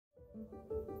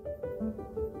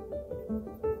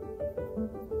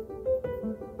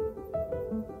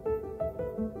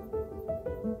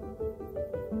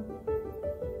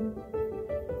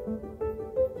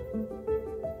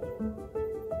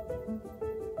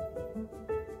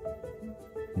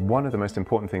One of the most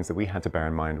important things that we had to bear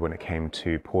in mind when it came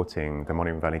to porting the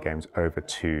Monument Valley games over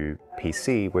to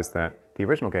PC was that the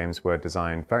original games were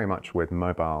designed very much with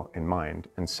mobile in mind,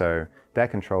 and so they're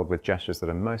controlled with gestures that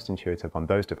are most intuitive on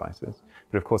those devices.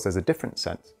 But of course there's a different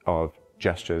set of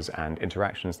gestures and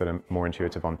interactions that are more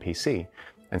intuitive on PC,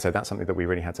 and so that's something that we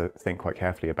really had to think quite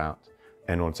carefully about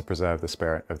in order to preserve the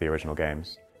spirit of the original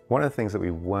games. One of the things that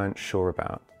we weren't sure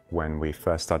about when we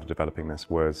first started developing this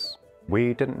was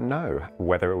we didn't know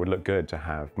whether it would look good to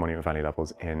have Monument Valley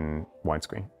levels in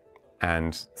widescreen.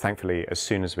 And thankfully, as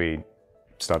soon as we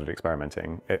started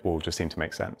experimenting, it all just seemed to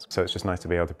make sense. So it's just nice to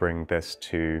be able to bring this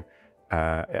to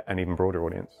an even broader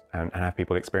audience and have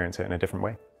people experience it in a different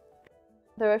way.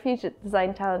 There were a few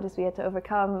design challenges we had to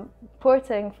overcome.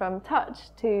 Porting from touch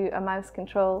to a mouse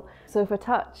control. So for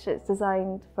touch, it's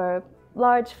designed for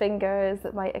large fingers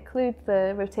that might occlude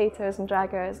the rotators and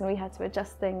draggers, and we had to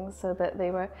adjust things so that they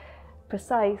were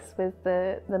precise with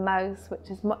the mouse, which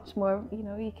is much more,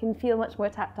 you can feel much more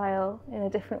tactile in a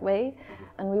different way.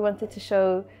 And we wanted to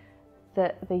show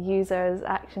that the user's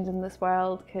actions in this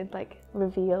world could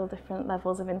reveal different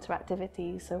levels of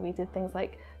interactivity. So we did things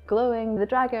like glowing the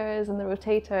draggers and the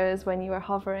rotators when you are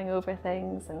hovering over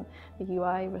things, and the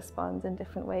UI responds in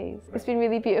different ways. It's been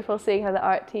really beautiful seeing how the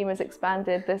art team has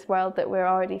expanded this world that we're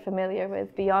already familiar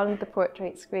with beyond the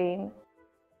portrait screen.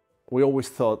 We always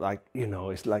thought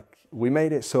it's like we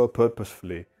made it so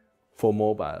purposefully for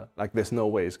mobile, there's no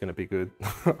way it's going to be good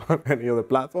on any other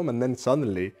platform, and then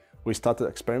suddenly we started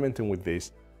experimenting with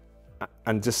this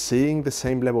and just seeing the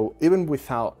same level, even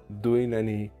without doing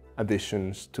any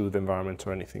additions to the environment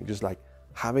or anything, just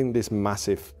having this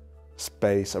massive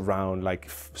space around,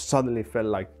 suddenly felt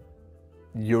like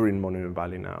you're in Monument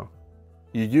Valley now.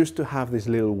 You used to have this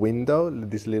little window,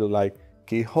 this little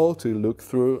keyhole to look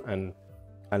through and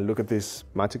look at this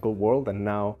magical world, and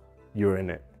now you're in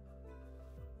it.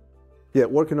 Yeah,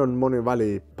 working on Monument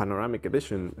Valley Panoramic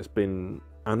Edition has been,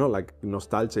 I don't know,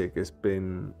 nostalgic. It's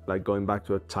been like going back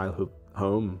to a childhood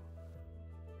home.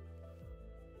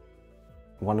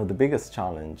 One of the biggest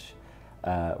challenge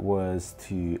was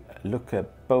to look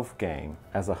at both games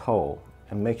as a whole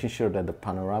and making sure that the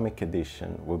Panoramic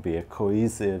Edition would be a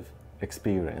cohesive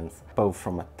experience, both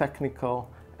from a technical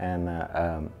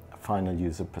and final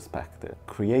user perspective.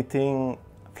 Creating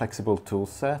a flexible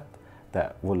toolset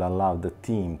that will allow the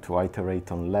team to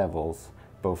iterate on levels,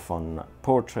 both on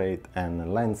portrait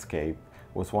and landscape,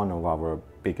 was one of our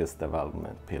biggest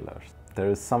development pillars. There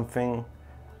is something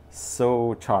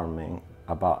so charming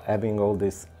about having all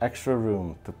this extra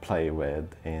room to play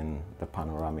with in the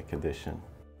Panoramic Edition.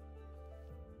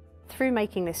 Through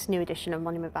making this new edition of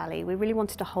Monument Valley, we really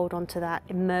wanted to hold on to that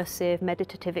immersive,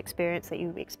 meditative experience that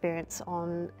you experience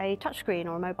on a touchscreen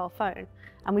or a mobile phone.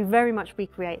 And we very much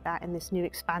recreate that in this new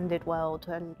expanded world,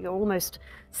 and you're almost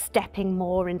stepping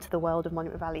more into the world of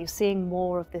Monument Valley. You're seeing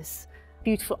more of this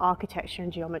beautiful architecture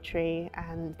and geometry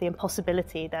and the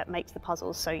impossibility that makes the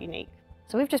puzzles so unique.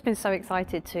 So we've just been so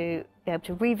excited to be able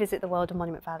to revisit the world of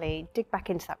Monument Valley, dig back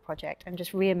into that project and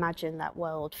just reimagine that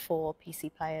world for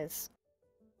PC players.